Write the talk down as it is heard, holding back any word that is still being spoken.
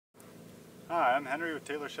Hi, I'm Henry with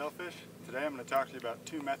Taylor Shellfish. Today I'm going to talk to you about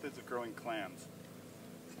two methods of growing clams.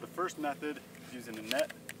 So the first method is using a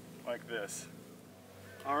net like this.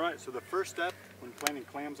 Alright, so the first step when planting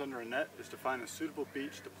clams under a net is to find a suitable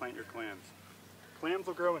beach to plant your clams. Clams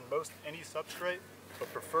will grow in most any substrate,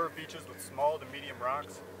 but prefer beaches with small to medium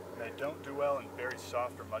rocks, and they don't do well in very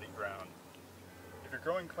soft or muddy ground. If you're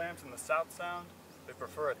growing clams in the South Sound, they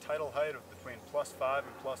prefer a tidal height of between +5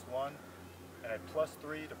 and +1, and a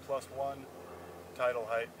 +3 to +1 tidal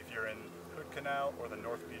height if you're in Hood Canal or the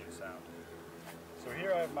North Puget Sound. So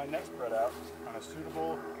here I have my net spread out on a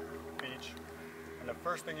suitable beach, and the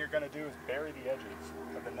first thing you're going to do is bury the edges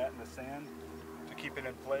of the net in the sand to keep it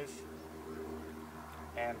in place.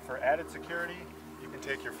 And for added security, you can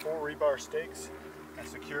take your 4 rebar stakes and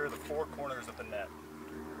secure the 4 corners of the net.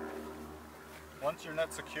 Once your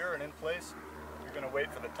net's secure and in place, you're going to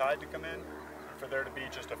wait for the tide to come in and for there to be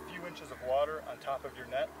just a few inches of water on top of your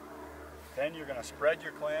net. Then you're going to spread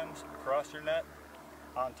your clams across your net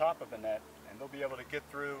on top of the net, and they'll be able to get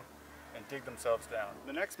through and dig themselves down.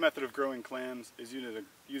 The next method of growing clams is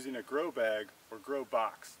using a grow bag or grow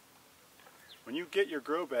box. When you get your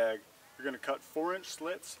grow bag, you're going to cut 4-inch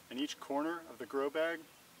slits in each corner of the grow bag,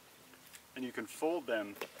 and you can fold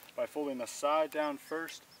them by folding the side down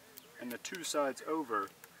first and the 2 sides over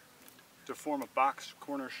to form a box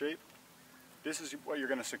corner shape. This is what you're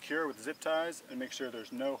going to secure with zip ties and make sure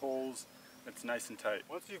there's no holes. It's nice and tight.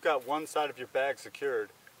 Once you've got one side of your bag secured,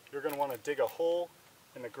 you're going to want to dig a hole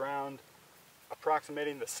in the ground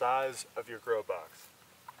approximating the size of your grow box.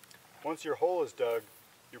 Once your hole is dug,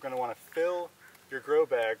 you're going to want to fill your grow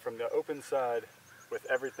bag from the open side with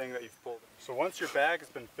everything that you've pulled. So once your bag has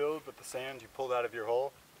been filled with the sand you pulled out of your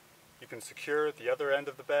hole, you can secure the other end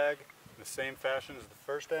of the bag in the same fashion as the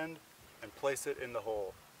first end and place it in the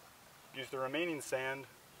hole. Use the remaining sand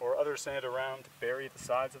or other sand around to bury the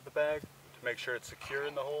sides of the bag to make sure it's secure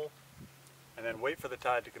in the hole, and then wait for the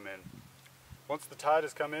tide to come in. Once the tide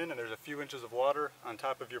has come in and there's a few inches of water on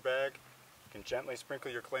top of your bag, you can gently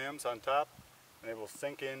sprinkle your clams on top and they will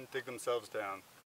sink in, dig themselves down.